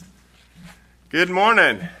Good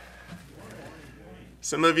morning.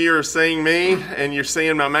 Some of you are seeing me, and you're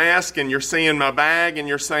seeing my mask, and you're seeing my bag, and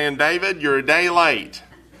you're saying, David, you're a day late.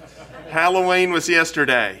 Halloween was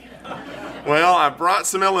yesterday. Well, I brought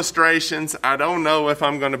some illustrations. I don't know if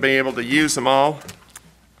I'm going to be able to use them all.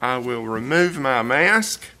 I will remove my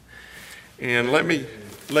mask, and let me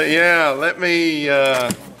lay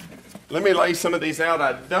some of these out.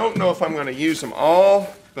 I don't know if I'm going to use them all,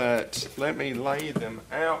 but let me lay them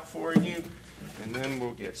out for you. And then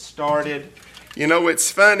we'll get started. You know, it's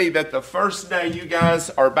funny that the first day you guys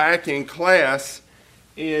are back in class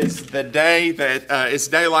is the day that it's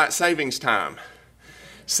daylight savings time.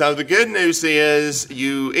 So the good news is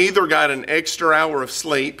you either got an extra hour of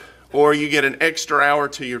sleep or you get an extra hour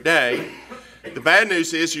to your day. The bad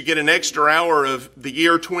news is you get an extra hour of the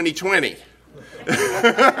year 2020.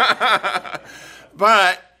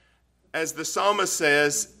 But as the psalmist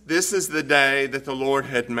says, this is the day that the Lord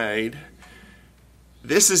had made.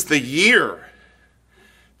 This is the year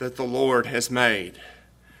that the Lord has made.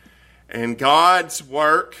 And God's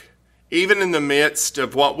work, even in the midst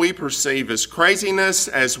of what we perceive as craziness,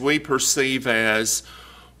 as we perceive as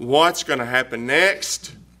what's going to happen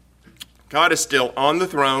next, God is still on the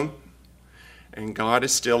throne, and God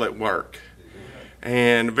is still at work.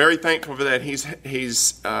 And very thankful for that. He's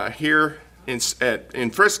here in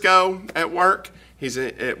Frisco at work. He's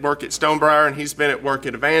at work at Stonebriar, and he's been at work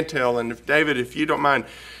at Evantel. And David, if you don't mind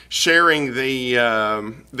sharing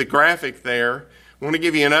the graphic there, I want to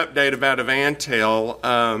give you an update about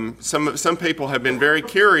Evantel. Some people have been very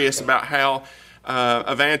curious about how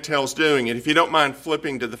Evantel's doing. And if you don't mind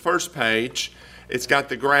flipping to the first page, it's got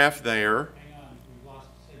the graph there. Hang on, we lost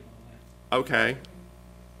the signal. Okay.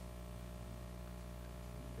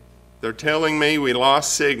 They're telling me we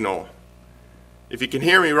lost signal. If you can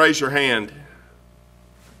hear me, raise your hand.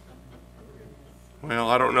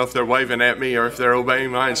 Well, I don't know if they're waving at me or if they're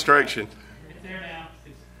obeying my instruction. It's there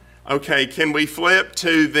now. Okay, can we flip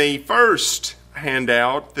to the first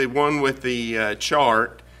handout, the one with the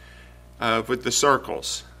chart with the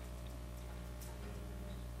circles?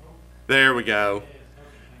 There we go.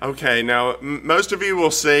 Okay, now most of you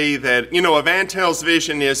will see that, Evantel's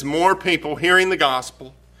vision is more people hearing the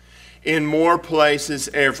gospel in more places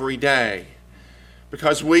every day.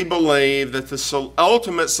 Because we believe that the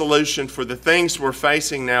ultimate solution for the things we're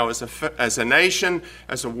facing now as a nation,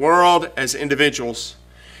 as a world, as individuals,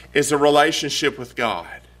 is a relationship with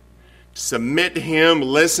God. Submit to Him,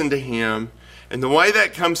 listen to Him. And the way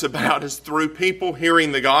that comes about is through people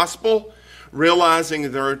hearing the gospel,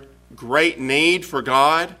 realizing their great need for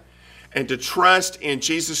God, and to trust in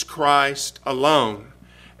Jesus Christ alone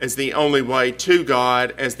as the only way to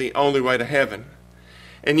God, as the only way to heaven.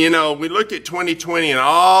 And we look at 2020 and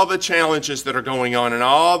all the challenges that are going on and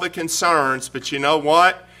all the concerns, but you know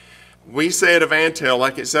what? We say at Evantel,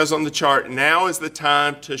 like it says on the chart, now is the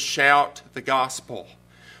time to shout the gospel.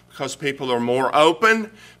 Because people are more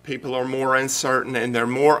open, people are more uncertain, and they're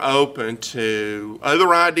more open to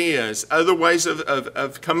other ideas, other ways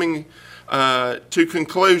of coming to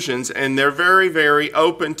conclusions, and they're very, very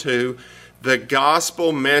open to the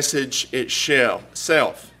gospel message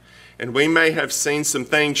itself. And we may have seen some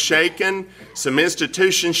things shaken, some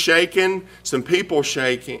institutions shaken, some people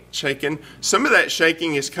shaken. Some of that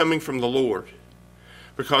shaking is coming from the Lord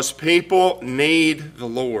because people need the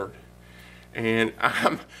Lord. And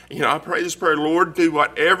I pray this prayer, Lord, do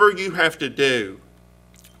whatever you have to do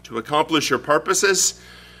to accomplish your purposes,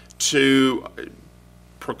 to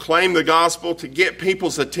proclaim the gospel, to get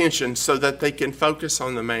people's attention so that they can focus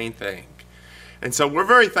on the main thing. And so we're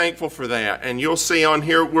very thankful for that. And you'll see on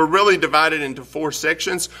here, we're really divided into 4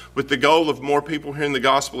 sections with the goal of more people hearing the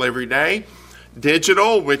gospel every day.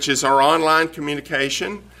 Digital, which is our online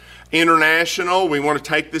communication. International, we want to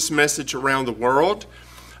take this message around the world.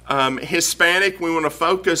 Hispanic, we want to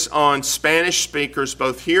focus on Spanish speakers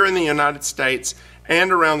both here in the United States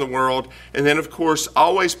and around the world. And then, of course,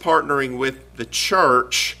 always partnering with the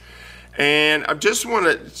church. And I just want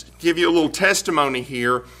to give you a little testimony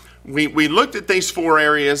here. We looked at these 4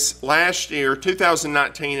 areas last year,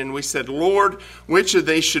 2019, and we said, Lord, which of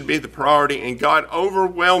these should be the priority? And God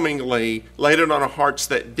overwhelmingly laid it on our hearts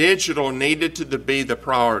that digital needed to be the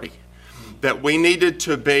priority. That we needed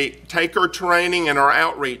to take our training and our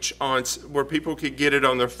outreach on where people could get it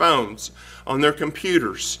on their phones, on their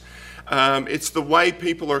computers. It's the way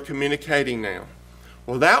people are communicating now.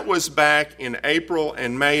 Well, that was back in April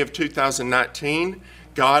and May of 2019.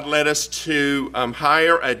 God led us to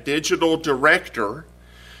hire a digital director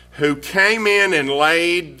who came in and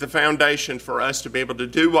laid the foundation for us to be able to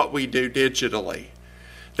do what we do digitally.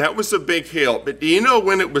 That was a big help. But do you know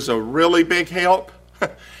when it was a really big help?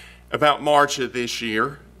 about March of this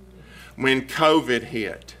year when COVID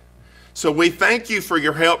hit. So we thank you for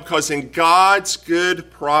your help, because in God's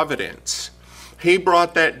good providence, He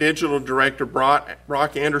brought that digital director,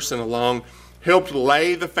 Brock Anderson, along, helped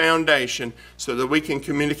lay the foundation so that we can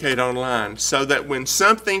communicate online, so that when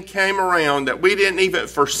something came around that we didn't even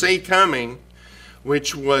foresee coming,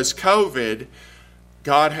 which was COVID,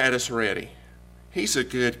 God had us ready. He's a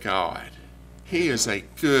good God. He is a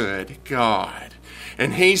good God.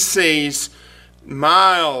 And He sees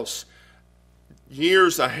miles,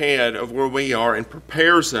 years ahead of where we are, and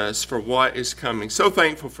prepares us for what is coming. So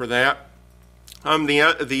thankful for that.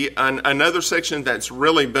 Another section that's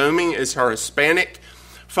really booming is our Hispanic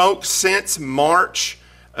folks. Since March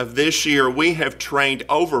of this year, we have trained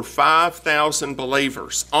over 5,000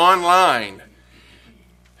 believers online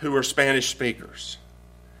who are Spanish speakers.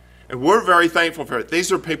 And we're very thankful for it.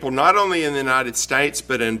 These are people not only in the United States,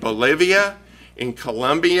 but in Bolivia, in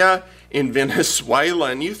Colombia, in Venezuela.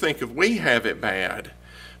 And you think if we have it bad,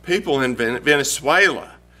 people in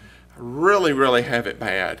Venezuela really, really have it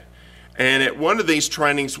bad. And at one of these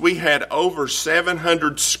trainings, we had over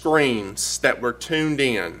 700 screens that were tuned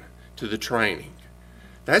in to the training.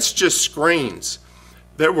 That's just screens.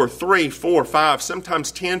 There were 3, 4, 5,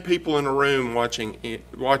 sometimes 10 people in a room watching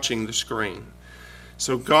the screen.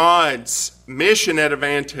 So God's mission at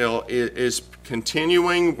Evantel is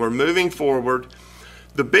continuing. We're moving forward.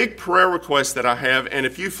 The big prayer request that I have, and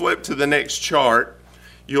if you flip to the next chart,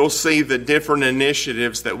 you'll see the different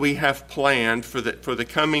initiatives that we have planned for the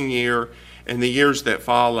coming year and the years that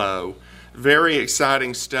follow. Very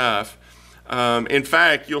exciting stuff. In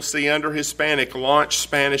fact, you'll see under Hispanic, Launch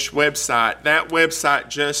Spanish website. That website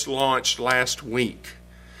just launched last week,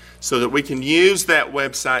 so that we can use that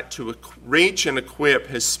website to reach and equip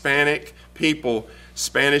Hispanic people,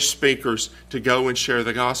 Spanish speakers, to go and share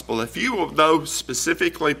the gospel. If you will, though,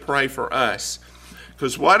 specifically pray for us,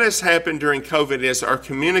 because what has happened during COVID is our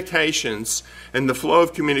communications and the flow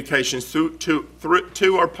of communications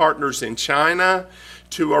to our partners in China,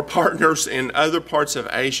 to our partners in other parts of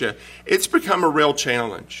Asia, it's become a real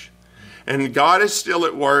challenge. And God is still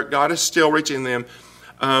at work. God is still reaching them.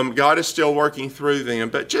 God is still working through them.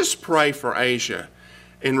 But just pray for Asia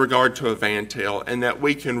in regard to Evantel, and that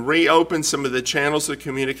we can reopen some of the channels of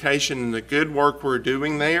communication and the good work we're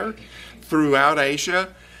doing there throughout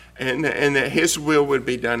Asia, and that His will would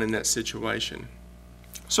be done in that situation.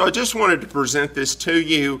 So I just wanted to present this to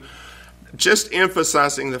you, just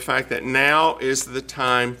emphasizing the fact that now is the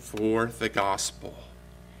time for the gospel.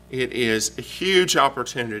 It is a huge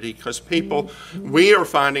opportunity, because people, we are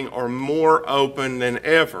finding, are more open than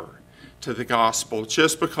ever to the gospel,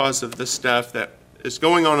 just because of the stuff that is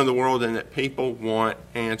going on in the world and that people want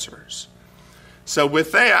answers. So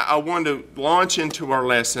with that, I want to launch into our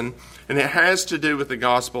lesson, and it has to do with the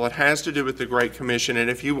gospel. It has to do with the Great Commission. And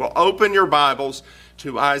if you will open your Bibles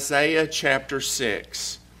to Isaiah chapter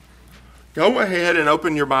 6. Go ahead and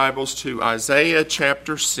open your Bibles to Isaiah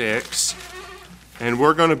chapter 6, and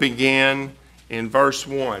we're going to begin in verse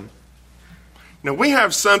 1. Now, we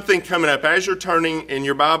have something coming up. As you're turning in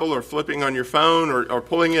your Bible or flipping on your phone or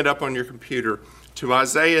pulling it up on your computer to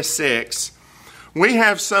Isaiah 6, we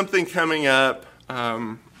have something coming up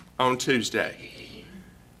on Tuesday.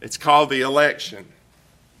 It's called the election.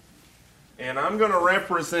 And I'm going to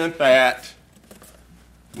represent that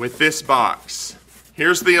with this box.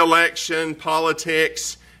 Here's the election,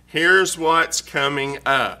 politics. Here's what's coming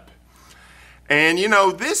up. And you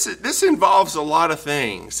know, this involves a lot of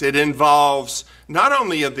things. It involves not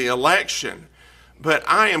only of the election, but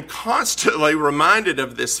I am constantly reminded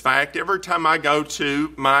of this fact every time I go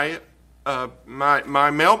to my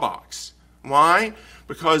mailbox. Why?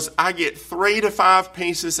 Because I get 3 to 5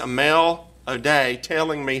 pieces of mail a day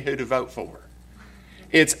telling me who to vote for.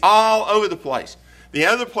 It's all over the place. The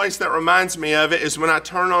other place that reminds me of it is when I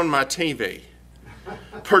turn on my TV,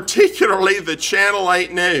 particularly the Channel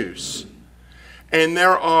 8 News. And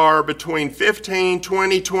there are between 15,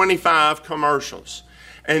 20, 25 commercials.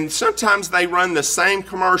 And sometimes they run the same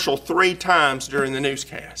commercial 3 times during the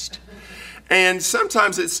newscast. And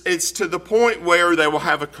sometimes it's to the point where they will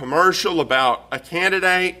have a commercial about a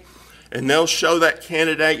candidate, and they'll show that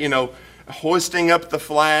candidate, you know, hoisting up the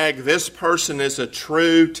flag. This person is a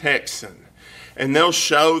true Texan. And they'll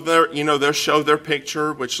show their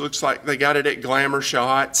picture, which looks like they got it at Glamour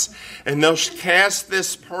Shots. And they'll cast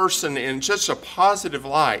this person in just a positive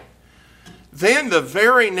light. Then the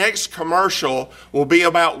very next commercial will be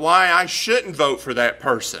about why I shouldn't vote for that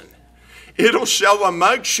person. It'll show a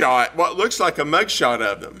mugshot, what looks like a mugshot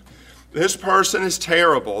of them. This person is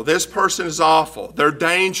terrible. This person is awful. They're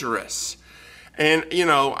dangerous. And, you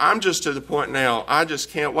know, I'm just to the point now, I just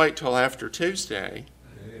can't wait till after Tuesday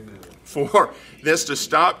for this to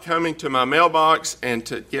stop coming to my mailbox and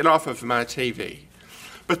to get off of my TV.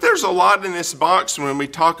 But there's a lot in this box when we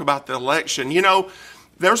talk about the election. You know,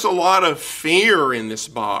 there's a lot of fear in this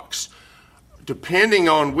box. Depending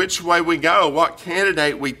on which way we go, what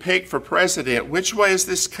candidate we pick for president, which way is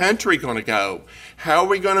this country going to go? How are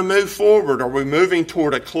we going to move forward? Are we moving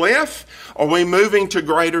toward a cliff? Are we moving to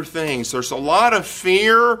greater things? There's a lot of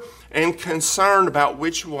fear and concern about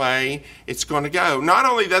which way it's going to go. Not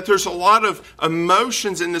only that, there's a lot of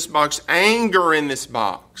emotions in this box, anger in this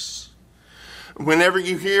box. Whenever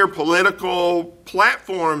you hear political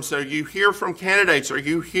platforms, or you hear from candidates, or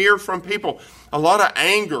you hear from people, a lot of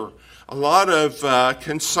anger, a lot of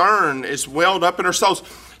concern is welled up in our souls.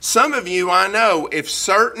 Some of you, I know, if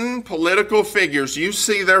certain political figures, you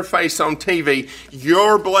see their face on TV,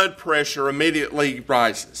 your blood pressure immediately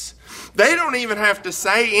rises. They don't even have to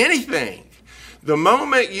say anything. The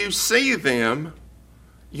moment you see them,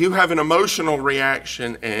 you have an emotional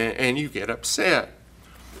reaction and you get upset.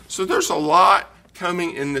 So there's a lot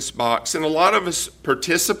coming in this box, and a lot of us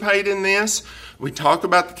participate in this. We talk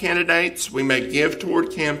about the candidates. We may give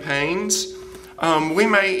toward campaigns. We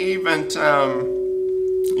may even,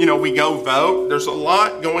 we go vote. There's a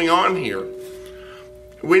lot going on here.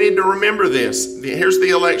 We need to remember this. Here's the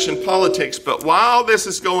election politics. But while this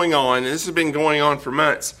is going on, and this has been going on for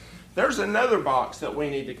months, there's another box that we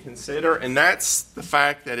need to consider, and that's the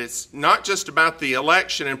fact that it's not just about the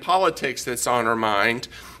election and politics that's on our mind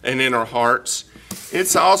and in our hearts.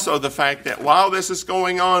 It's also the fact that while this is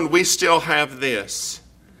going on, we still have this,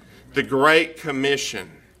 the Great Commission.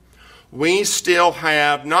 We still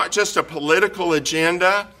have not just a political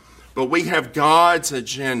agenda, but we have God's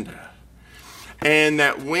agenda. And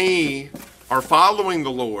that we are following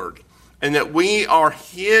the Lord, and that we are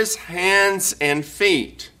His hands and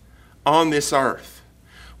feet on this earth.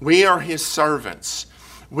 We are His servants.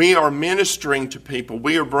 We are ministering to people.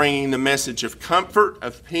 We are bringing the message of comfort,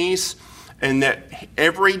 of peace, and that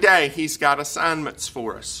every day He's got assignments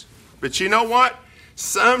for us. But you know what?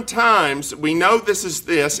 Sometimes we know this is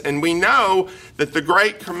this, and we know that the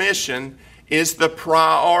Great Commission is the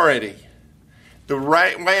priority. The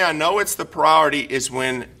right way I know it's the priority is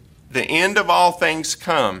when the end of all things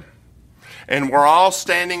come and we're all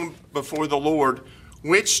standing before the Lord.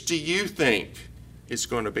 Which do you think is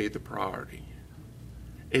going to be the priority?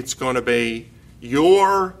 It's going to be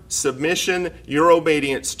your submission, your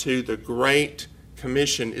obedience to the Great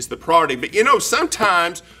Commission is the priority. But you know,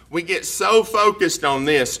 sometimes we get so focused on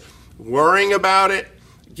this, worrying about it,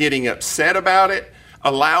 getting upset about it,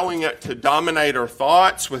 allowing it to dominate our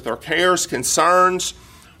thoughts with our cares, concerns,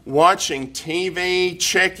 watching TV,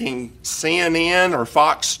 checking CNN or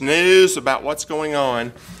Fox News about what's going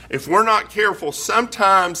on. If we're not careful,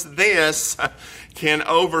 sometimes this can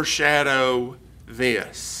overshadow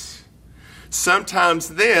this. Sometimes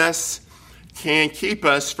this can keep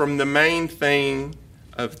us from the main thing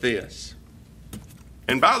of this.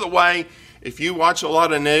 And by the way, if you watch a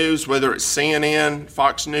lot of news, whether it's CNN,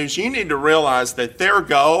 Fox News, you need to realize that their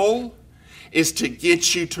goal is to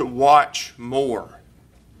get you to watch more.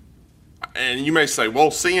 And you may say, well,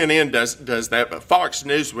 CNN does that, but Fox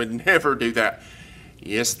News would never do that.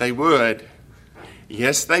 Yes, they would.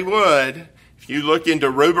 Yes, they would. If you look into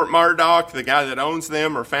Rupert Murdoch, the guy that owns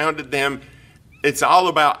them or founded them, it's all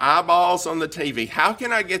about eyeballs on the TV. How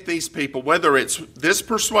can I get these people, whether it's this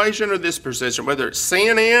persuasion or this persuasion, whether it's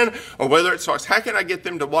CNN or whether it's Fox, how can I get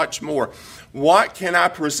them to watch more? What can I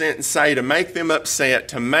present and say to make them upset,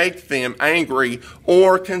 to make them angry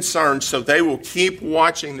or concerned so they will keep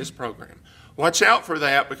watching this program? Watch out for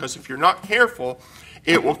that, because if you're not careful,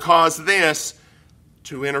 it will cause this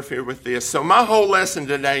to interfere with this. So my whole lesson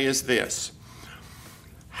today is this.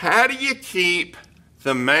 How do you keep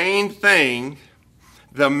the main thing,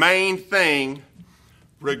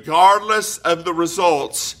 regardless of the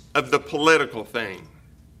results of the political thing?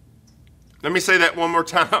 Let me say that one more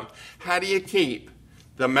time. How do you keep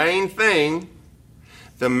the main thing,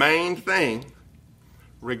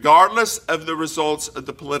 regardless of the results of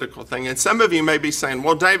the political thing? And some of you may be saying,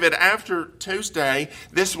 well, David, after Tuesday,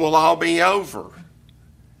 this will all be over.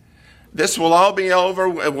 This will all be over.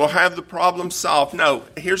 We'll have the problem solved. No,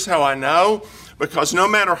 here's how I know. Because no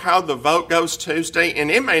matter how the vote goes Tuesday,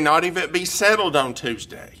 and it may not even be settled on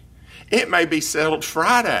Tuesday. It may be settled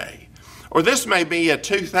Friday. Or this may be a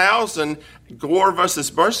 2000 Gore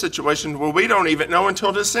versus Bush situation where we don't even know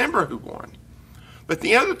until December who won. But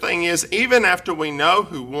the other thing is, even after we know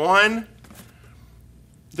who won,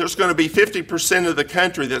 there's going to be 50% of the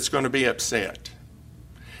country that's going to be upset.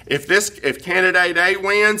 If candidate A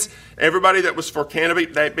wins, everybody that was for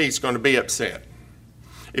candidate B is going to be upset.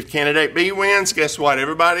 If candidate B wins, guess what?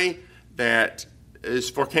 Everybody that is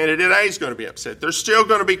for candidate A is going to be upset. There's still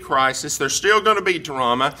going to be crisis. There's still going to be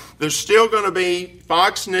drama. There's still going to be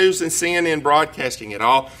Fox News and CNN broadcasting it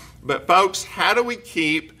all. But folks, how do we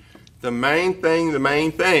keep the main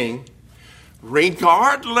thing,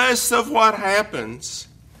 regardless of what happens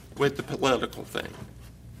with the political thing?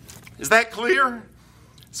 Is that clear?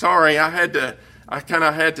 Sorry, I kind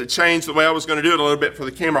of had to change the way I was going to do it a little bit for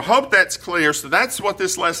the camera. Hope that's clear. So that's what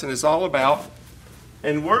this lesson is all about.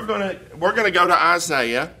 And we're going to go to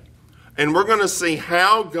Isaiah, and we're going to see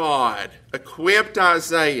how God equipped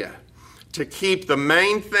Isaiah to keep the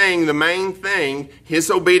main thing, his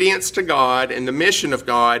obedience to God and the mission of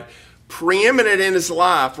God, preeminent in his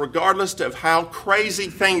life, regardless of how crazy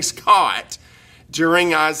things got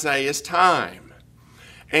during Isaiah's time.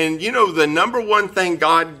 And you know, the number one thing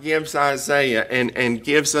God gives Isaiah and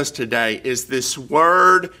gives us today is this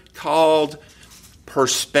word called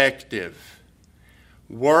perspective.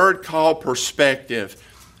 Word called perspective.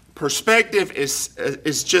 Perspective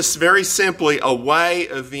is just very simply a way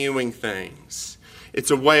of viewing things.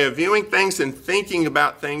 It's a way of viewing things and thinking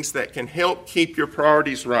about things that can help keep your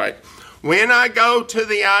priorities right. When I go to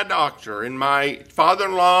the eye doctor, and my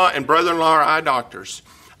father-in-law and brother-in-law are eye doctors,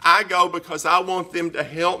 I go because I want them to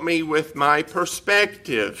help me with my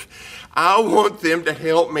perspective. I want them to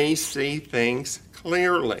help me see things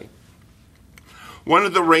clearly. One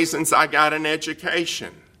of the reasons I got an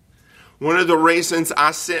education, one of the reasons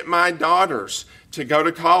I sent my daughters to go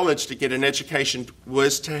to college to get an education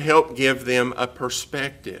was to help give them a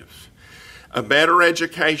perspective, a better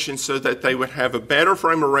education so that they would have a better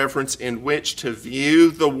frame of reference in which to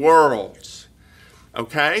view the world.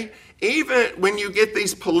 Okay? Even when you get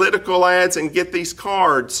these political ads and get these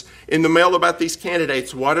cards in the mail about these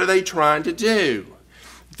candidates, what are they trying to do?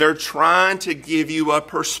 They're trying to give you a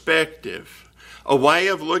perspective, a way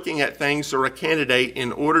of looking at things or a candidate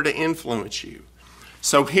in order to influence you.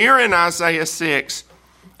 So here in Isaiah 6,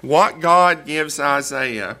 what God gives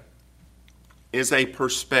Isaiah is a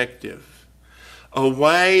perspective, a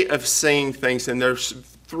way of seeing things. And there's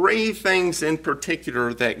three things in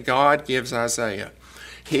particular that God gives Isaiah.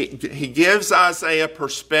 He gives Isaiah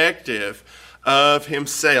perspective of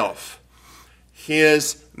himself,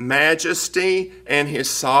 his majesty, and his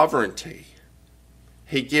sovereignty.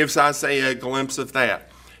 He gives Isaiah a glimpse of that.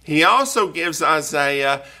 He also gives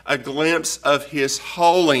Isaiah a glimpse of his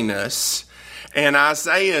holiness and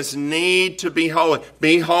Isaiah's need to be holy.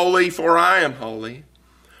 Be holy, for I am holy.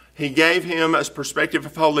 He gave him a perspective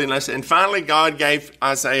of holiness. And finally, God gave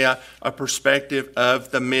Isaiah a perspective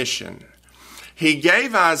of the mission. He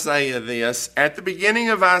gave Isaiah this at the beginning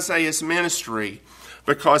of Isaiah's ministry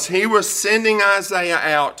because he was sending Isaiah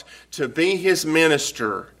out to be his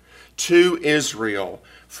minister to Israel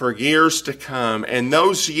for years to come. And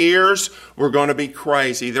those years were going to be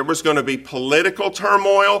crazy. There was going to be political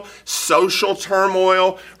turmoil, social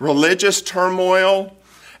turmoil, religious turmoil.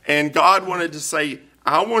 And God wanted to say,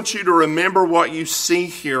 I want you to remember what you see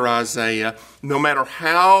here, Isaiah, no matter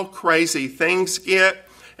how crazy things get.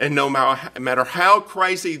 And no matter how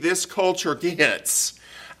crazy this culture gets,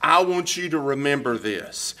 I want you to remember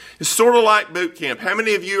this. It's sort of like boot camp. How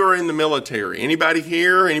many of you are in the military? Anybody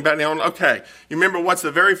here? Anybody on? Okay. You remember what's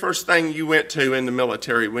the very first thing you went to in the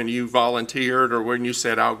military when you volunteered or when you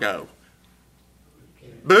said, I'll go?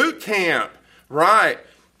 Boot camp. Right.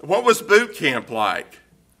 What was boot camp like?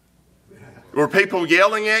 Were people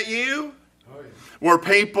yelling at you? Were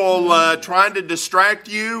people trying to distract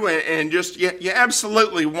you and just, yeah,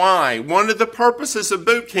 absolutely. Why? One of the purposes of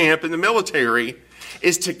boot camp in the military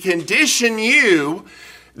is to condition you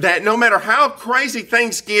that no matter how crazy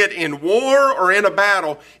things get in war or in a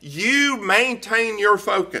battle, you maintain your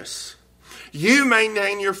focus. You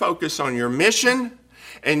maintain your focus on your mission,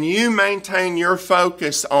 and you maintain your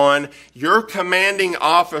focus on your commanding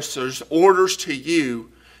officer's orders to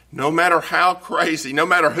you. No matter how crazy, no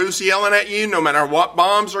matter who's yelling at you, no matter what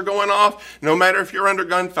bombs are going off, no matter if you're under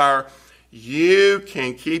gunfire, you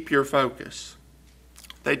can keep your focus.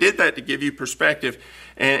 They did that to give you perspective.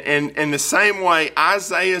 And in the same way,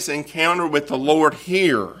 Isaiah's encounter with the Lord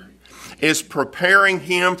here is preparing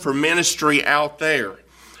him for ministry out there.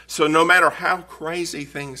 So no matter how crazy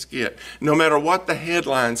things get, no matter what the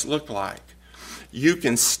headlines look like, you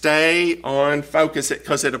can stay on focus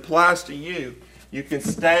because it applies to you. You can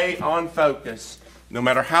stay on focus no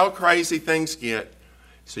matter how crazy things get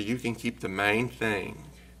so you can keep the main thing.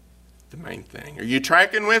 The main thing. Are you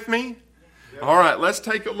tracking with me? Yep. All right, let's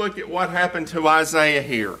take a look at what happened to Isaiah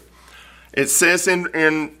here. It says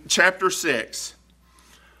in chapter 6,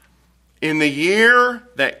 In the year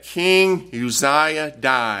that King Uzziah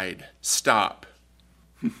died, stop.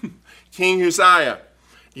 King Uzziah,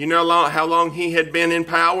 you know how long he had been in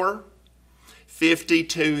power?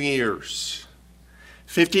 52 years.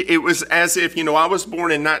 It was as if, I was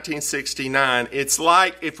born in 1969. It's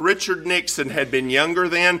like if Richard Nixon had been younger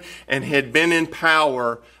then and had been in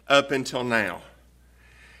power up until now.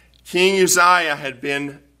 King Uzziah had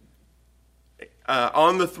been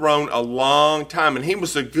on the throne a long time, and he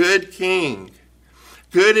was a good king,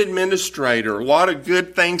 good administrator. A lot of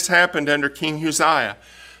good things happened under King Uzziah.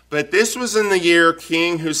 But this was in the year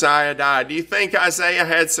King Uzziah died. Do you think Isaiah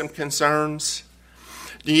had some concerns?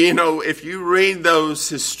 If you read those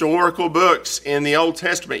historical books in the Old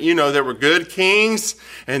Testament, there were good kings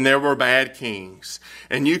and there were bad kings.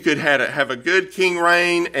 And you could have a good king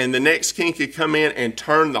reign, and the next king could come in and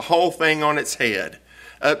turn the whole thing on its head,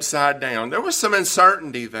 upside down. There was some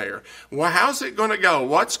uncertainty there. Well, how's it going to go?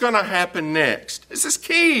 What's going to happen next? This is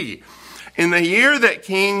key. In the year that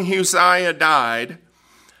King Uzziah died,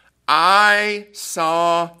 I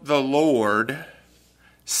saw the Lord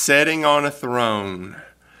sitting on a throne,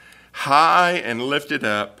 high and lifted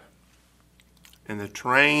up, and the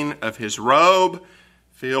train of his robe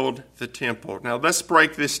filled the temple. Now let's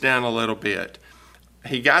break this down a little bit.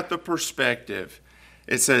 He got the perspective.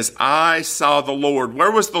 It says, I saw the Lord.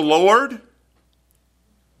 Where was the Lord?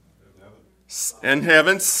 In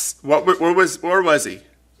heaven. Where was he?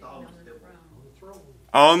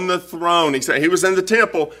 On the throne. He was in the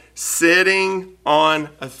temple, sitting on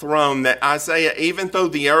a throne. That Isaiah, even though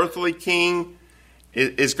the earthly king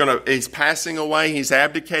he's passing away, he's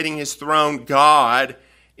abdicating his throne, God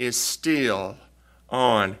is still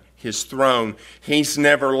on his throne. He's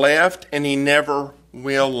never left, and he never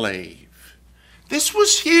will leave. This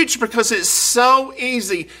was huge because it's so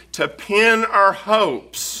easy to pin our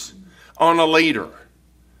hopes on a leader.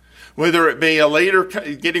 Whether it be a leader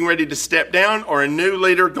getting ready to step down or a new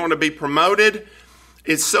leader going to be promoted,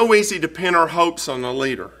 it's so easy to pin our hopes on a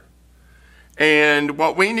leader. And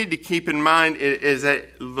what we need to keep in mind is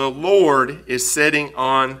that the Lord is sitting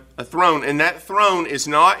on a throne. And that throne is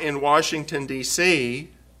not in Washington, D.C.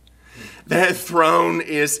 That throne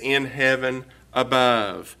is in heaven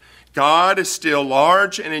above. God is still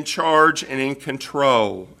large and in charge and in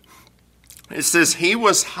control. It says he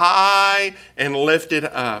was high and lifted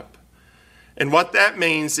up. And what that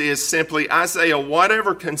means is simply, Isaiah,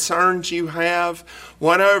 whatever concerns you have,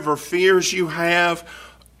 whatever fears you have,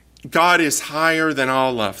 God is higher than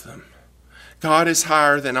all of them. God is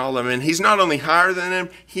higher than all of them. And he's not only higher than them,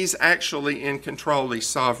 he's actually in control. He's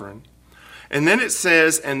sovereign. And then it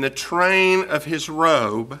says, and the train of his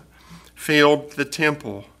robe filled the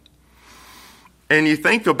temple. And you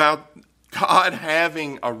think about God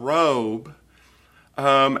having a robe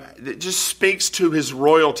that just speaks to his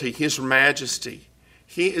royalty, his majesty.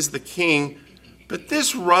 He is the king, but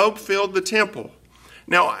this robe filled the temple.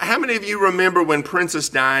 Now, how many of you remember when Princess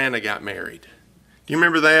Diana got married? Do you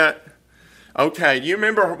remember that? Okay, do you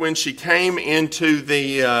remember when she came into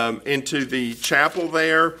the chapel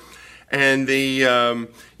there, and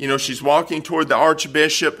she's walking toward the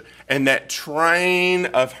archbishop, and that train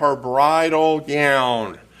of her bridal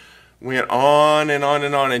gown went on and on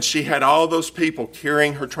and on, and she had all those people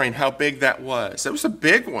carrying her train. How big that was. That was a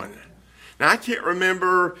big one. Now, I can't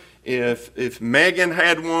remember if Meghan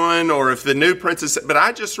had one or if the new princess, but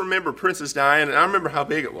I just remember Princess Diana, and I remember how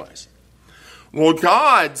big it was. Well,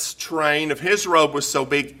 God's train of his robe was so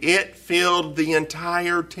big, it filled the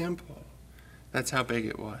entire temple. That's how big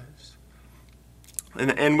it was.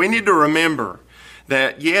 And we need to remember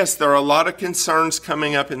that, yes, there are a lot of concerns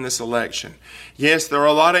coming up in this election. Yes, there are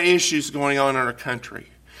a lot of issues going on in our country.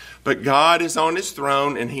 But God is on his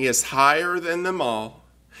throne, and he is higher than them all.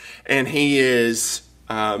 And he is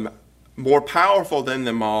more powerful than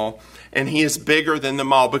them all. And he is bigger than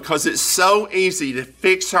them all, because it's so easy to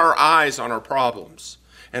fix our eyes on our problems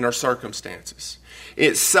and our circumstances.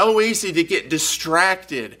 It's so easy to get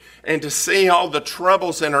distracted and to see all the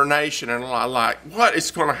troubles in our nation and like, what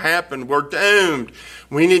is going to happen? We're doomed.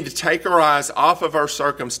 We need to take our eyes off of our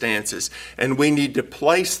circumstances, and we need to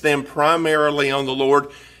place them primarily on the Lord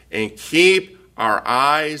and keep our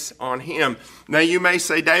eyes on him. Now, you may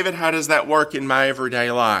say, David, how does that work in my everyday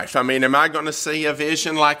life? I mean, am I going to see a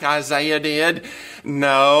vision like Isaiah did?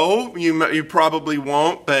 No, you probably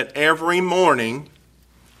won't, but every morning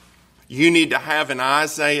you need to have an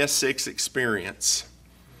Isaiah 6 experience.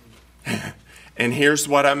 And here's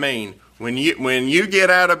what I mean. When you get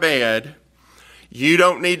out of bed, you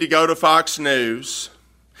don't need to go to Fox News.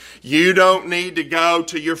 You don't need to go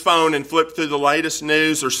to your phone and flip through the latest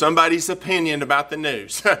news or somebody's opinion about the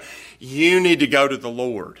news. You need to go to the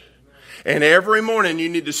Lord. And every morning you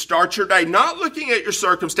need to start your day not looking at your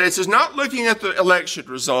circumstances, not looking at the election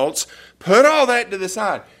results. Put all that to the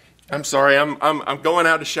side. I'm sorry, I'm going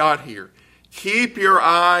out of shot here. Keep your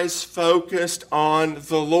eyes focused on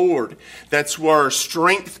the Lord. That's where our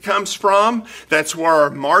strength comes from. That's where our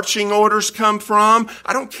marching orders come from.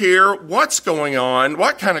 I don't care what's going on,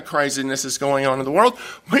 what kind of craziness is going on in the world.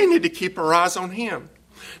 We need to keep our eyes on Him.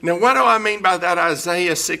 Now, what do I mean by that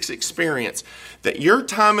Isaiah 6 experience? That your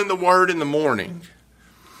time in the Word in the morning,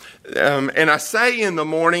 and I say in the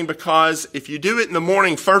morning because if you do it in the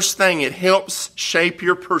morning, first thing, it helps shape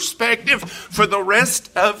your perspective for the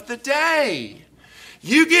rest of the day.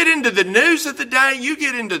 You get into the news of the day, you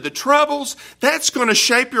get into the troubles, that's going to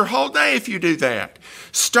shape your whole day if you do that.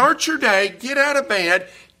 Start your day, get out of bed,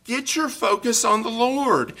 get your focus on the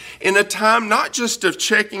Lord in a time not just of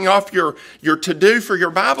checking off your to-do for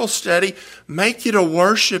your Bible study. Make it a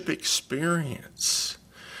worship experience.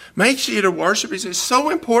 Make it a worship experience. It's so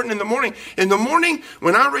important in the morning. In the morning,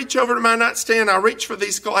 when I reach over to my nightstand, I reach for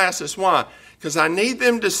these glasses. Why? Because I need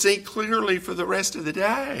them to see clearly for the rest of the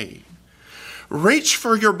day. Reach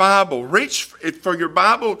for your Bible. Reach for your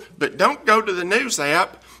Bible, but don't go to the news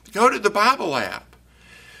app. Go to the Bible app.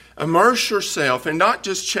 Immerse yourself, and not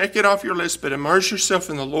just check it off your list, but immerse yourself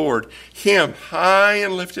in the Lord. Him, high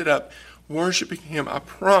and lifted up, worshiping Him. I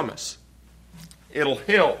promise it'll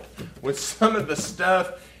help with some of the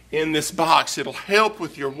stuff in this box. It'll help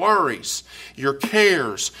with your worries, your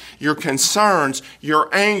cares, your concerns,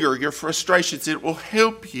 your anger, your frustrations. It will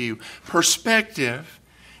help you. Perspective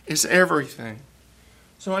is everything.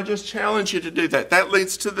 So I just challenge you to do that. That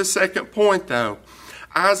leads to the second point, though.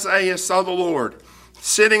 Isaiah saw the Lord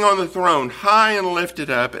sitting on the throne, high and lifted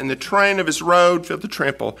up, and the train of His robe filled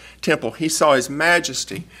the temple. He saw His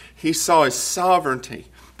majesty. He saw His sovereignty.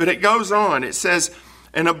 But it goes on. It says,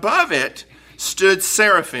 and above it stood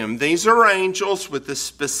seraphim. These are angels with the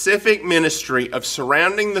specific ministry of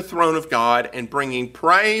surrounding the throne of God and bringing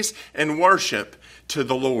praise and worship to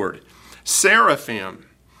the Lord. Seraphim.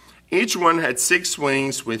 Each one had 6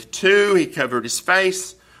 wings. With 2 he covered his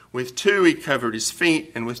face. With 2 he covered his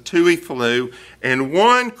feet, and with 2 he flew. And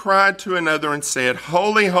one cried to another and said,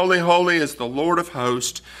 Holy, holy, holy is the Lord of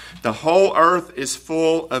hosts. The whole earth is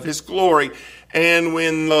full of His glory. And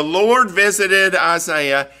when the Lord visited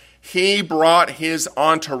Isaiah, He brought His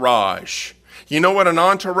entourage. You know what an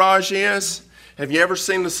entourage is? Have you ever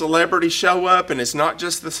seen the celebrity show up? And it's not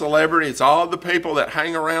just the celebrity, it's all the people that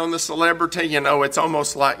hang around the celebrity. You know, it's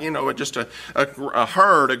almost like, just a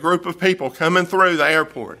herd, a group of people coming through the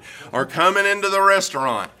airport or coming into the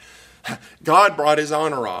restaurant. God brought His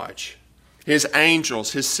entourage, His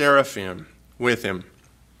angels, His seraphim with Him.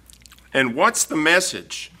 And what's the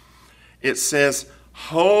message? It says,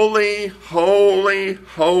 Holy, holy,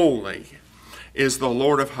 holy is the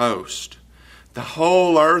Lord of hosts. The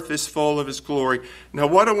whole earth is full of His glory. Now,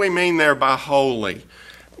 what do we mean there by holy?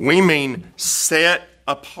 We mean set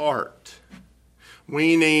apart.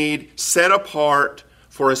 We need set apart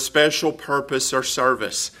for a special purpose or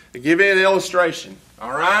service. I'll give you an illustration,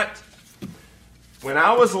 all right? When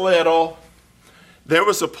I was little, there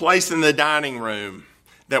was a place in the dining room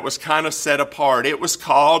that was kind of set apart. It was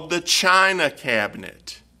called the china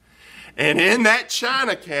cabinet. And in that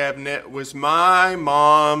china cabinet was my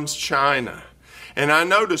mom's china. And I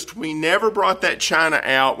noticed we never brought that china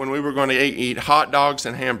out when we were going to eat hot dogs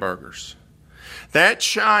and hamburgers. That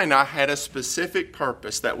china had a specific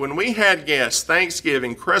purpose, that when we had guests,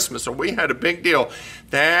 Thanksgiving, Christmas, or we had a big deal,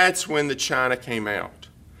 that's when the china came out.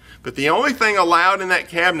 But the only thing allowed in that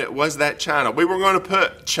cabinet was that china. We were going to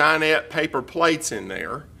put Chinette paper plates in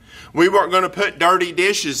there. We weren't going to put dirty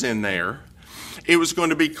dishes in there. It was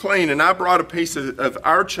going to be clean. And I brought a piece of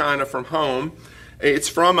our china from home. It's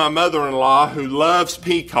from my mother-in-law who loves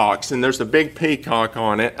peacocks, and there's a big peacock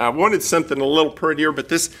on it. I wanted something a little prettier, but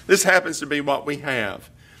this happens to be what we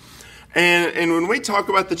have. And when we talk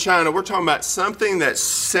about the china, we're talking about something that's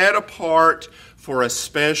set apart for a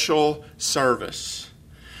special service.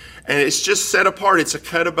 And it's just set apart. It's a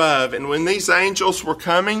cut above. And when these angels were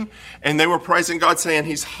coming and they were praising God, saying,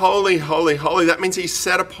 He's holy, holy, holy, that means He's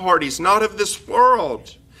set apart. He's not of this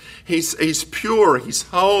world. He's pure. He's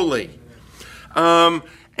holy.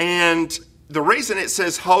 And the reason it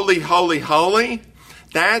says holy, holy, holy,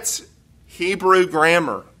 that's Hebrew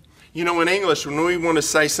grammar. You know, in English, when we want to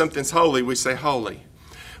say something's holy, we say holy.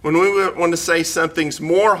 When we want to say something's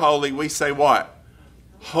more holy, we say what?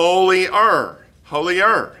 Holier.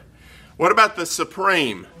 Holier. What about the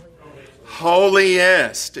supreme?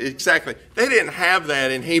 Holiest. Exactly. They didn't have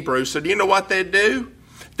that in Hebrew, so do you know what they'd do?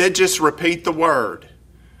 They'd just repeat the word.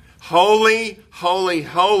 Holy, holy,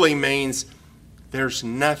 holy means there's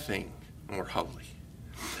nothing more holy.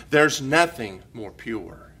 There's nothing more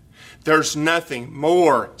pure. There's nothing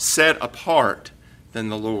more set apart than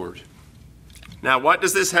the Lord. Now, what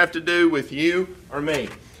does this have to do with you or me?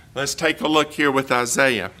 Let's take a look here with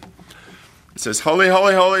Isaiah. It says, Holy,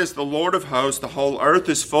 holy, holy is the Lord of hosts. The whole earth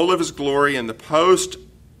is full of his glory, and the posts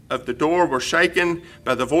of the door were shaken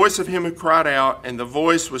by the voice of him who cried out, and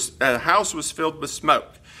the house was filled with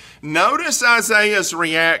smoke. Notice Isaiah's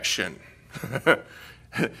reaction.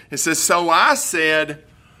 It says, So I said,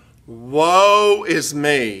 Woe is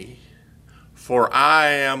me, for I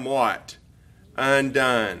am what?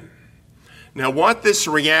 Undone. Now what this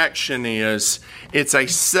reaction is, it's a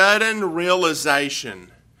sudden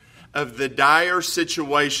realization of the dire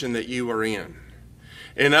situation that you are in.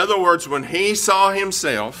 In other words, when he saw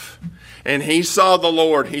himself and he saw the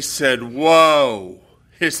Lord, he said, Woe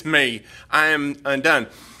is me, I am undone.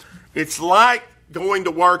 It's like going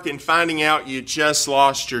to work and finding out you just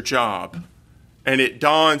lost your job, and it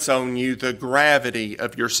dawns on you the gravity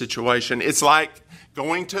of your situation. It's like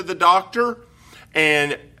going to the doctor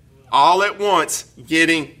and all at once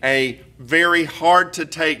getting a very hard to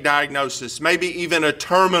take diagnosis, maybe even a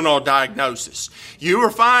terminal diagnosis. You were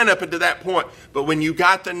fine up until that point, but when you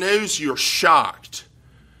got the news, you're shocked.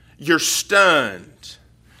 You're stunned.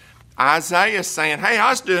 Isaiah's saying, hey,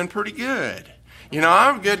 I was doing pretty good. You know,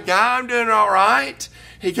 I'm a good guy. I'm doing all right.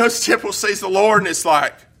 He goes to the temple, sees the Lord, and it's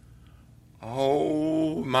like,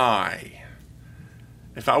 oh my.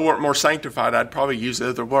 If I weren't more sanctified, I'd probably use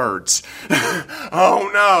other words.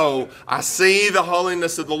 Oh no, I see the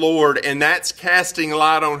holiness of the Lord, and that's casting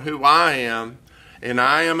light on who I am, and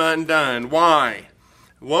I am undone. Why?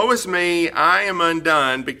 Woe is me, I am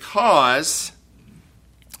undone, because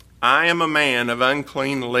I am a man of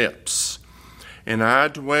unclean lips, and I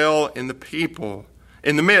dwell in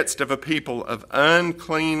the midst of a people of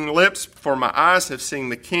unclean lips, for my eyes have seen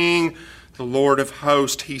the King, the Lord of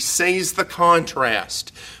hosts. He sees the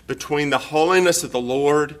contrast between the holiness of the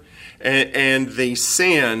Lord and the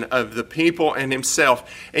sin of the people and himself.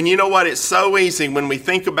 And you know what? It's so easy when we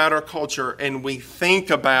think about our culture and we think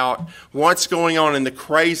about what's going on in the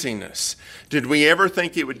craziness. Did we ever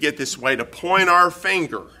think it would get this way, to point our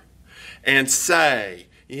finger and say,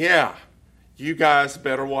 yeah, you guys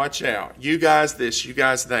better watch out. You guys this, you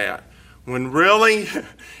guys that. When really,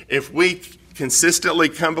 if we consistently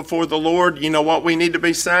come before the Lord, you know what we need to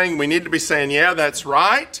be saying? We need to be saying, yeah, that's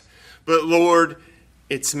right, but Lord,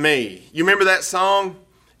 it's me. You remember that song?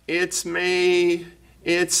 It's me,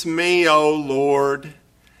 oh Lord,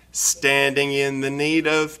 standing in the need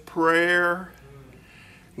of prayer.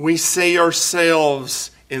 We see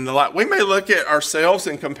ourselves in the light. We may look at ourselves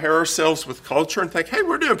and compare ourselves with culture and think, hey,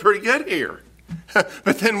 we're doing pretty good here.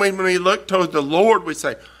 But then when we look toward the Lord, we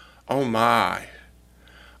say, oh my.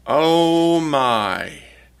 Oh my.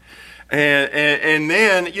 And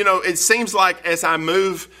then, you know, it seems like as I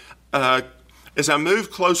move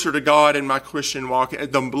closer to God in my Christian walk,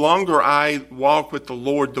 the longer I walk with the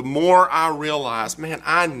Lord, the more I realize, man,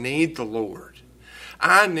 I need the Lord.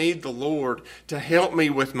 I need the Lord to help me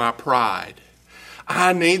with my pride.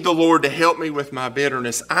 I need the Lord to help me with my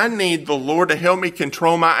bitterness. I need the Lord to help me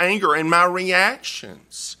control my anger and my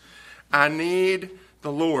reactions. I need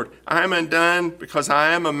the Lord. I am undone because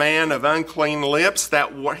I am a man of unclean lips.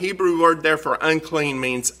 That Hebrew word there for unclean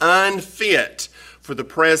means unfit for the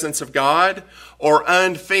presence of God, or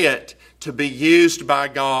unfit to be used by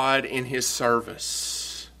God in his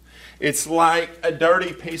service. It's like a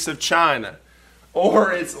dirty piece of china,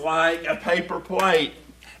 or it's like a paper plate.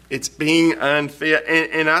 It's being unfit,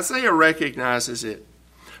 and Isaiah recognizes it.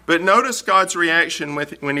 But notice God's reaction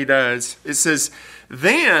when he does. It says,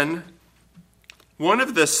 then one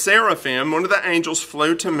of the seraphim, one of the angels,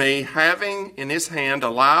 flew to me, having in his hand a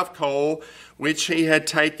live coal, which he had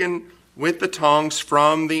taken with the tongs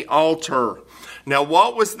from the altar. Now,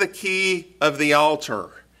 what was the key of the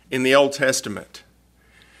altar in the Old Testament?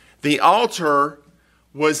 The altar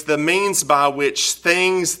was the means by which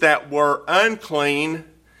things that were unclean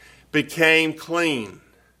became clean.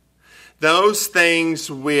 Those things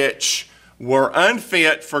which were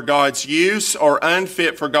unfit for God's use or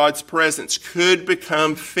unfit for God's presence could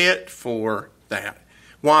become fit for that.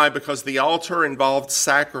 Why? Because the altar involved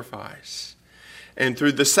sacrifice. And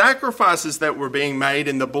through the sacrifices that were being made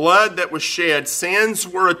and the blood that was shed, sins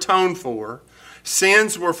were atoned for,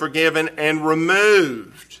 sins were forgiven and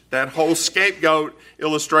removed. That whole scapegoat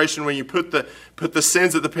illustration, when you put the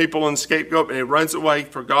sins of the people on the scapegoat and it runs away,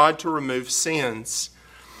 for God to remove sins.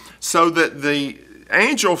 So that the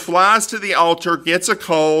angel flies to the altar, gets a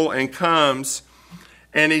coal, and comes,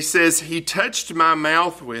 and he says, he touched my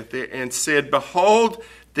mouth with it and said, behold,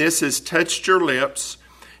 this has touched your lips.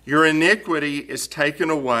 Your iniquity is taken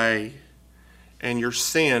away and your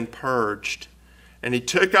sin purged. And he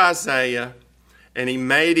took Isaiah and he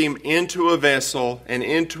made him into a vessel and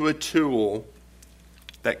into a tool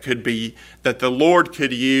that the Lord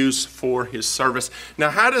could use for his service. Now,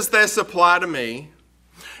 how does this apply to me?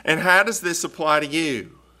 And how does this apply to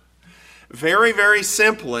you? Very, very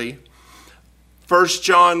simply, 1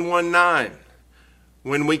 John 1:9.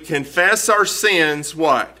 When we confess our sins,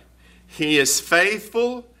 what? He is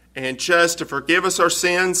faithful and just to forgive us our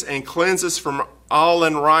sins and cleanse us from all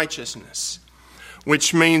unrighteousness.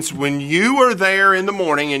 Which means when you are there in the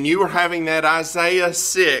morning and you are having that Isaiah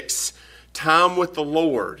 6 time with the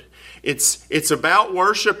Lord, it's about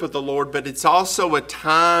worship of the Lord, but it's also a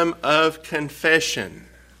time of confession.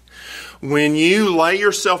 When you lay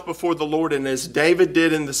yourself before the Lord, and as David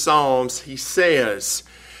did in the Psalms, he says,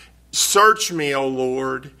 "Search me, O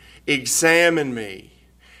Lord, examine me,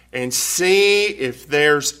 and see if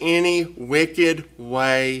there's any wicked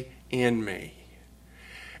way in me."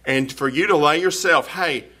 And for you to lay yourself,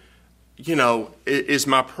 hey, is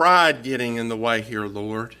my pride getting in the way here,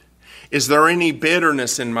 Lord? Is there any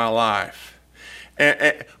bitterness in my life?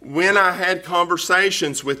 When I had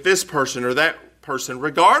conversations with this person or that person,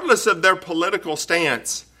 regardless of their political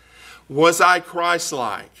stance, was I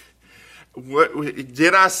Christ-like?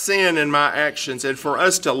 Did I sin in my actions? And for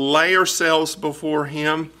us to lay ourselves before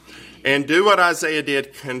Him and do what Isaiah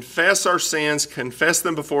did, confess our sins, confess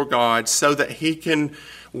them before God so that He can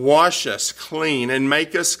wash us clean and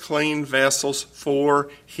make us clean vessels for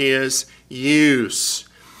His use.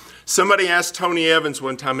 Somebody asked Tony Evans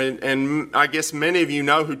one time, and I guess many of you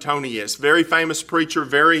know who Tony is. Very famous preacher,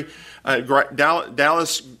 very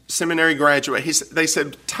Dallas Seminary graduate. They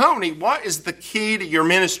said, "Tony, what is the key to your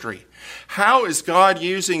ministry? How is God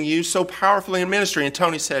using you so powerfully in ministry?" And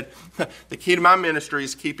Tony said, "The key to my ministry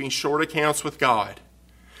is keeping short accounts with God.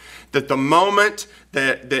 That the moment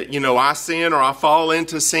that I sin or I fall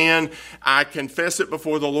into sin, I confess it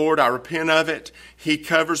before the Lord, I repent of it, He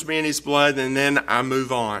covers me in His blood, and then I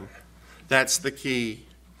move on." That's the key.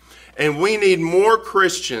 And we need more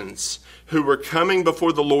Christians who are coming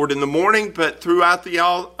before the Lord in the morning, but throughout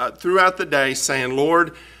the day saying,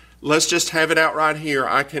 "Lord, let's just have it out right here.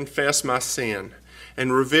 I confess my sin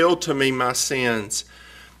and reveal to me my sins."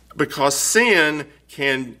 Because sin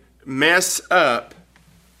can mess up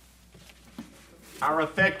our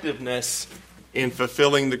effectiveness in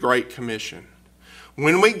fulfilling the Great Commission.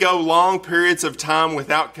 When we go long periods of time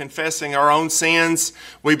without confessing our own sins,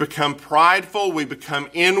 we become prideful, we become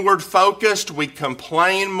inward focused, we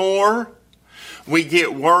complain more, we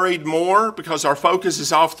get worried more because our focus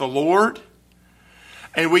is off the Lord,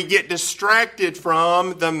 and we get distracted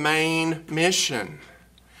from the main mission.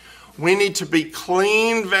 We need to be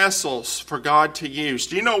clean vessels for God to use.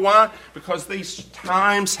 Do you know why? Because these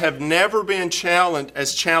times have never been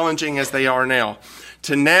as challenging as they are now.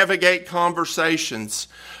 To navigate conversations,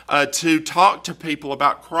 to talk to people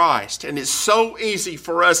about Christ. And it's so easy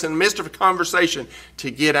for us in the midst of a conversation to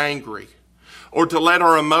get angry or to let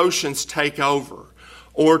our emotions take over,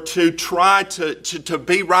 or to try to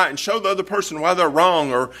be right and show the other person why they're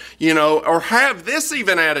wrong, or have this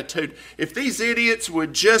even attitude: if these idiots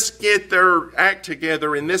would just get their act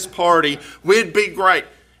together in this party, we'd be great.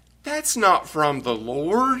 That's not from the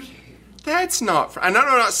Lord. And I'm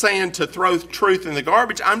not saying to throw truth in the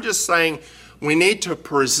garbage. I'm just saying we need to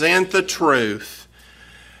present the truth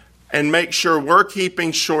and make sure we're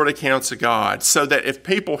keeping short accounts of God, so that if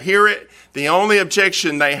people hear it, the only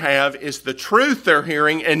objection they have is the truth they're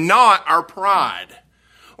hearing, and not our pride,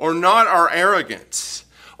 or not our arrogance,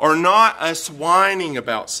 or not us whining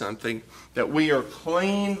about something. That we are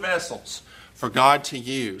clean vessels for God to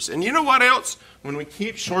use. And you know what else? When we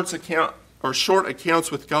keep short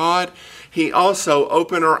accounts with God, He also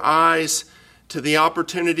opened our eyes to the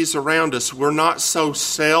opportunities around us. We're not so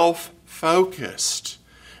self-focused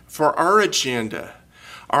for our agenda.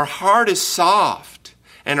 Our heart is soft,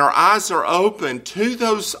 and our eyes are open to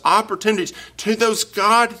those opportunities, to those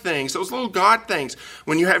God things, those little God things.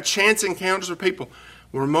 When you have chance encounters with people,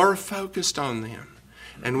 we're more focused on them,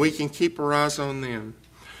 and we can keep our eyes on them.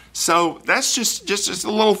 So that's just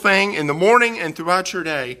a little thing in the morning and throughout your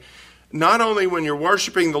day. Not only when you're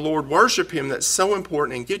worshiping the Lord, worship Him, that's so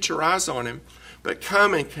important, and get your eyes on Him, but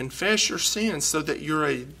come and confess your sins so that you're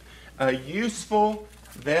a useful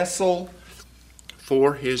vessel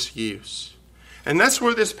for His use. And that's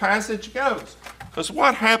where this passage goes. Because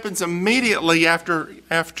what happens immediately after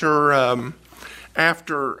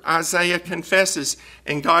Isaiah confesses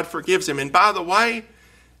and God forgives him? And by the way,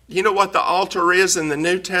 you know what the altar is in the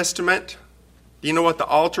New Testament? Do you know what the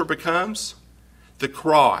altar becomes? The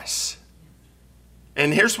cross.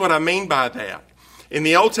 And here's what I mean by that. In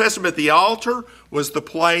the Old Testament, the altar was the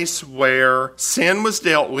place where sin was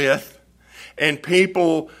dealt with and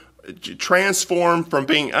people transformed from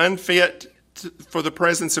being unfit for the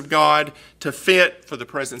presence of God to fit for the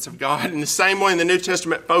presence of God. In the same way in the New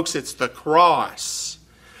Testament, folks, it's the cross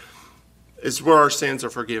is where our sins are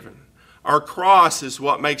forgiven. Our cross is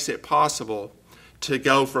what makes it possible to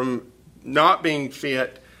go from not being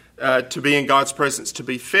fit to be in God's presence, to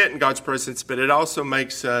be fit in God's presence, but it also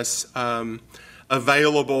makes us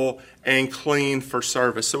available and clean for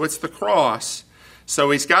service. So it's the cross.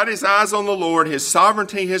 So he's got his eyes on the Lord, his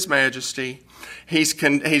sovereignty, his majesty.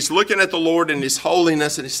 He's looking at the Lord in his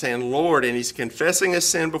holiness and he's saying, Lord, and he's confessing his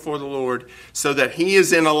sin before the Lord so that he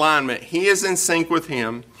is in alignment. He is in sync with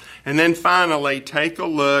him. And then finally, take a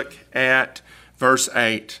look at verse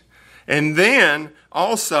 8. And then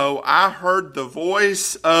also, I heard the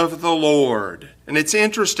voice of the Lord. And it's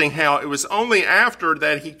interesting how it was only after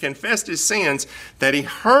that he confessed his sins that he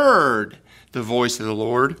heard the voice of the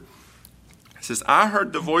Lord. It says, I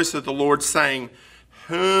heard the voice of the Lord saying,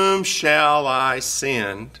 whom shall I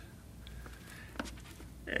send?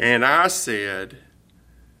 And I said,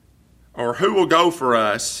 or who will go for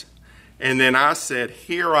us? And then I said,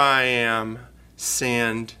 here I am,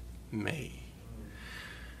 send me.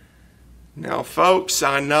 Now, folks,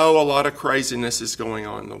 I know a lot of craziness is going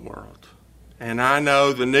on in the world. And I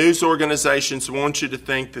know the news organizations want you to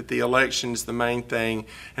think that the election is the main thing.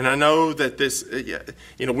 And I know that this,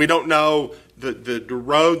 we don't know the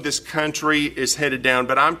road this country is headed down.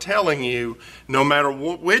 But I'm telling you, no matter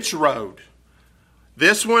which road,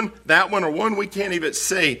 this one, that one, or one we can't even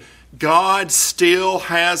see, God still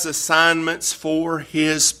has assignments for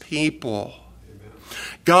his people.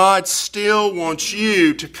 God still wants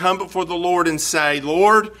you to come before the Lord and say,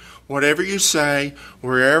 Lord, whatever you say,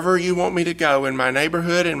 wherever you want me to go, in my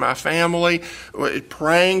neighborhood, in my family,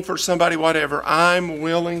 praying for somebody, whatever, I'm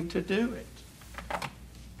willing to do it.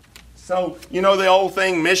 So, you know the old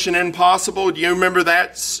thing, Mission Impossible? Do you remember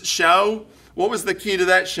that show? What was the key to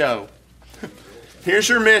that show? Here's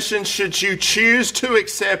your mission, should you choose to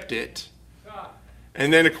accept it.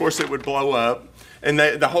 And then, of course, it would blow up. And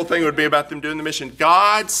the whole thing would be about them doing the mission.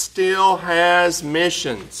 God still has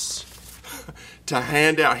missions to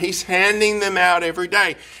hand out. He's handing them out every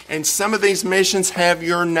day. And some of these missions have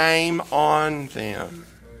your name on them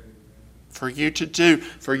for you to do,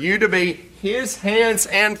 for you to be his hands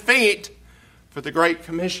and feet for the Great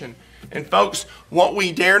Commission. And folks, what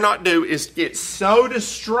we dare not do is get so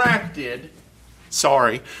distracted,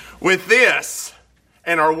 with this,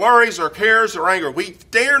 and our worries, our cares, our anger. We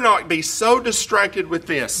dare not be so distracted with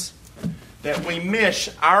this that we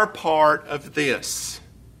miss our part of this.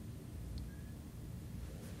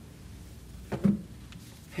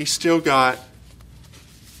 He's still got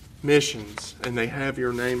missions, and they have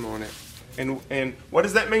your name on it. And what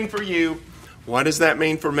does that mean for you? What does that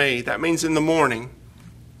mean for me? That means in the morning,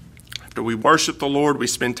 after we worship the Lord, we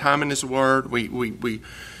spend time in his word, we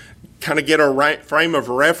kind of get our frame of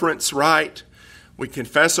reference right. We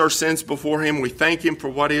confess our sins before him. We thank him for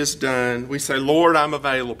what he has done. We say, Lord, I'm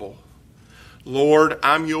available. Lord,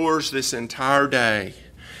 I'm yours this entire day.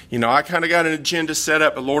 I kind of got an agenda set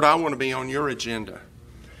up, but Lord, I want to be on your agenda.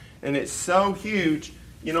 And it's so huge.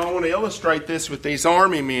 I want to illustrate this with these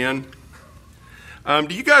army men.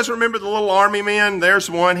 Do you guys remember the little army men? There's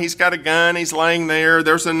one. He's got a gun. He's laying there.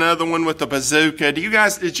 There's another one with a bazooka. Did you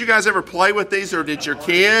guys ever play with these, or did your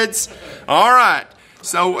kids? All right.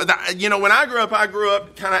 So, when I grew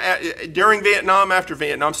up kind of during Vietnam, after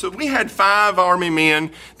Vietnam. So we had 5 army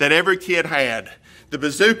men that every kid had. The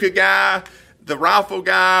bazooka guy, the rifle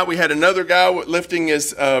guy. We had another guy lifting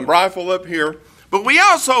his rifle up here. But we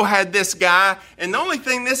also had this guy, and the only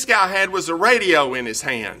thing this guy had was a radio in his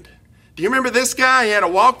hand. Do you remember this guy? He had a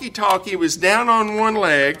walkie-talkie. He was down on one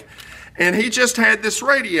leg, and he just had this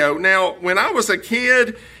radio. Now, when I was a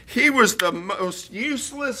kid, he was the most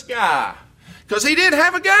useless guy because he didn't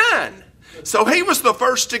have a gun. So he was the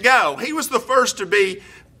first to go. He was the first to be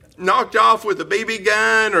knocked off with a BB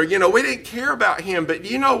gun, or, we didn't care about him. But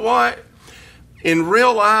you know what? In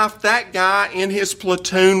real life, that guy in his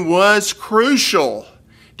platoon was crucial.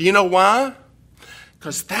 Do you know why?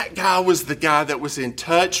 Because that guy was the guy that was in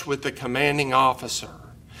touch with the commanding officer.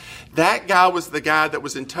 That guy was the guy that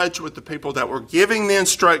was in touch with the people that were giving the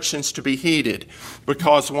instructions to be heeded.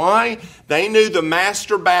 Because why? They knew the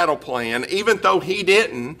master battle plan, even though he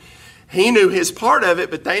didn't. He knew his part of it,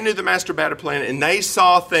 but they knew the master battle plan, and they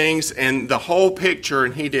saw things and the whole picture,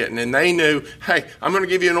 and he didn't. And they knew, hey, I'm going to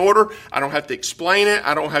give you an order. I don't have to explain it.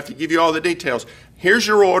 I don't have to give you all the details. Here's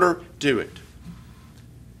your order. Do it.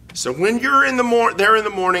 So when you're there in the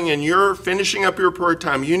morning and you're finishing up your prayer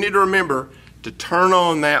time, you need to remember to turn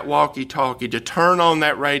on that walkie-talkie, to turn on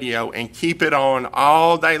that radio and keep it on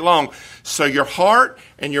all day long so your heart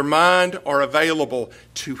and your mind are available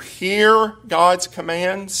to hear God's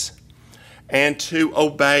commands and to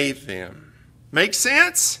obey them. Make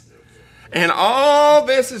sense? And all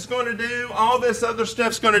this is going to do, all this other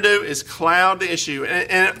stuff's going to do is cloud the issue.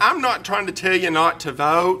 And I'm not trying to tell you not to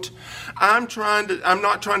vote. I'm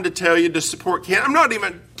not trying to tell you to support Ken. I'm not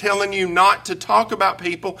even telling you not to talk about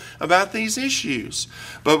people about these issues.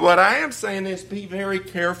 But what I am saying is be very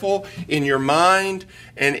careful in your mind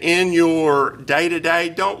and in your day-to-day.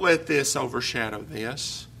 Don't let this overshadow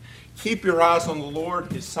this. Keep your eyes on the Lord,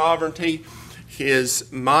 His sovereignty, His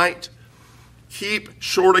might. Keep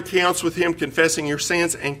short accounts with Him, confessing your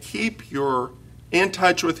sins, and keep your in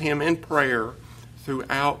touch with Him in prayer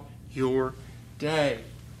throughout your day.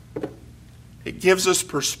 It gives us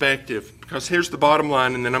perspective, because here's the bottom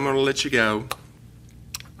line, and then I'm going to let you go.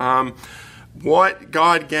 What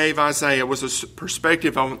God gave Isaiah was a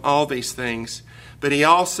perspective on all these things, but He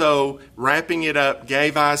also, wrapping it up,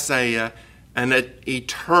 gave Isaiah an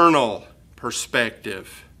eternal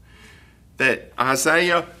perspective. That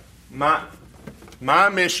Isaiah, my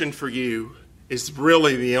mission for you is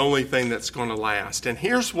really the only thing that's going to last. And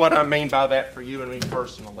here's what I mean by that for you and me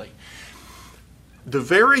personally. The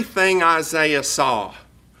very thing Isaiah saw,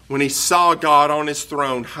 when he saw God on His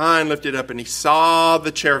throne, high and lifted up, and he saw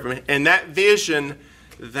the cherubim, and that vision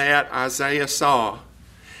that Isaiah saw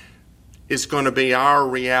is going to be our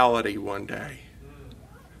reality one day.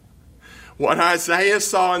 What Isaiah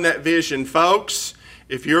saw in that vision, folks,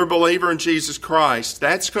 if you're a believer in Jesus Christ,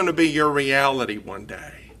 that's going to be your reality one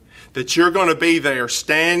day. That you're going to be there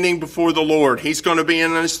standing before the Lord. He's going to be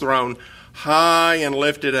in His throne, high and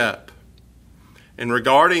lifted up. And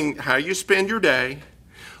regarding how you spend your day,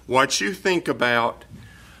 what you think about,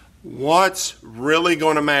 what's really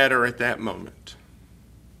going to matter at that moment.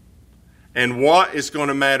 And what is going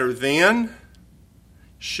to matter then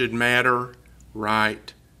should matter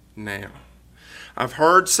right now. I've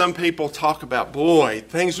heard some people talk about, boy,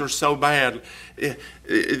 things are so bad.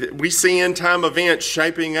 We see end-time events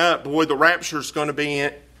shaping up. Boy, the rapture's going to be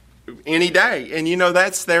any day. And you know,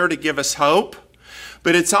 that's there to give us hope.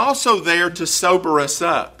 But it's also there to sober us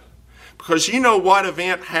up. Because you know what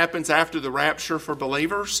event happens after the rapture for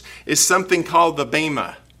believers? Is something called the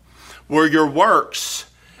Bema, where your works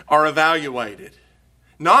are evaluated.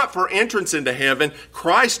 Not for entrance into heaven.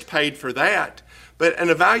 Christ paid for that. But an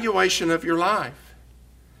evaluation of your life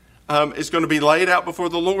is going to be laid out before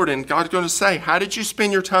the Lord, and God's going to say, how did you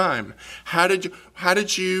spend your time? How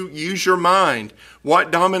did you use your mind? What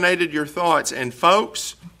dominated your thoughts? And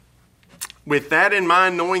folks, with that in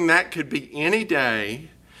mind, knowing that could be any day,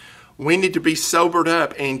 we need to be sobered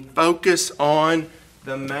up and focus on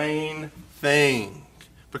the main thing.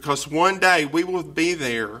 Because one day we will be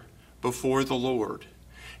there before the Lord.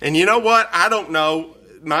 And you know what? I don't know.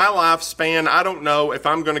 My lifespan, I don't know if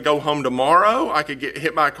I'm going to go home tomorrow. I could get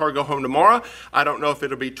hit by a car, go home tomorrow. I don't know if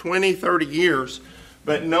it'll be 20, 30 years.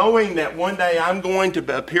 But knowing that one day I'm going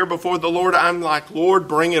to appear before the Lord, I'm like, Lord,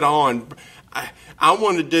 bring it on. I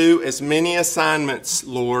want to do as many assignments,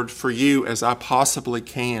 Lord, for you as I possibly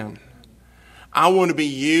can. I want to be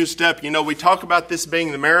used up. You know, we talk about this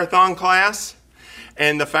being the marathon class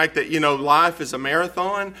and the fact that, you know, life is a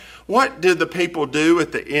marathon. What do the people do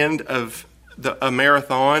at the end of a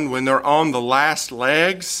marathon when they're on the last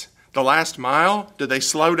legs, the last mile? Do they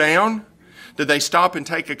slow down? Do they stop and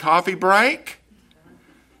take a coffee break?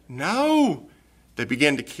 No. They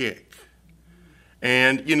begin to kick.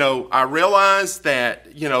 And, you know, I realize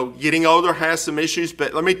that, you know, getting older has some issues,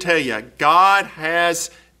 but let me tell you, God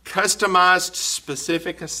has customized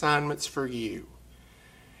specific assignments for you.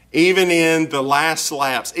 Even in the last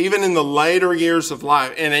laps, even in the later years of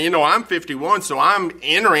life. And, you know, I'm 51, so I'm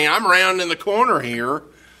rounding the corner here.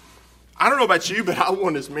 I don't know about you, but I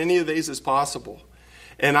want as many of these as possible.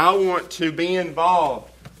 And I want to be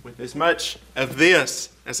involved with as much of this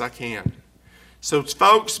as I can. So,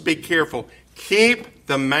 folks, be careful. Keep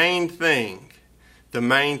the main thing.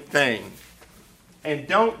 And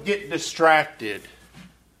don't get distracted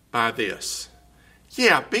by this.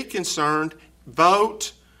 Yeah, be concerned.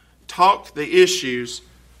 Vote. Talk the issues,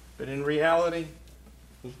 but in reality,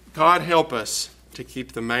 God help us to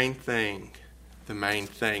keep the main thing,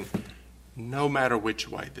 no matter which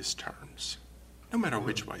way this turns.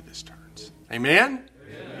 Amen?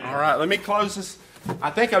 All right, let me close this. I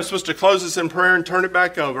think I'm supposed to close this in prayer and turn it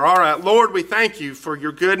back over. All right, Lord, we thank you for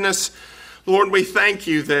your goodness. Lord, we thank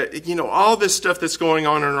you that, all this stuff that's going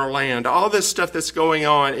on in our land, all this stuff that's going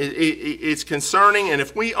on, it's concerning. And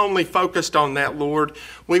if we only focused on that, Lord,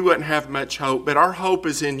 we wouldn't have much hope. But our hope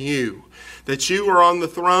is in you, that you are on the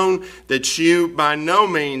throne, that you by no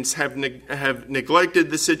means have neglected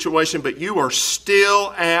the situation, but you are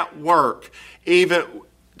still at work, even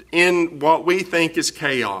in what we think is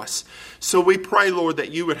chaos. So we pray, Lord,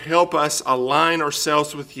 that you would help us align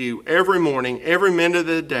ourselves with you every morning, every minute of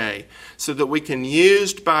the day, so that we can be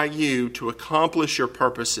used by you to accomplish your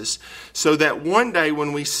purposes. So that one day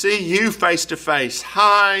when we see you face to face,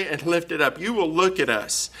 high and lifted up, you will look at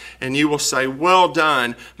us and you will say, "Well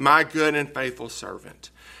done, my good and faithful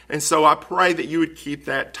servant." And so I pray that you would keep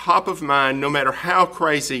that top of mind no matter how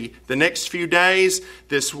crazy the next few days,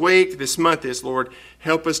 this week, this month is, Lord.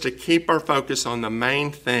 Help us to keep our focus on the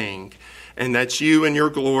main thing, and that's you and your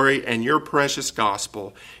glory and your precious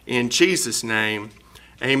gospel. In Jesus' name,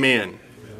 amen.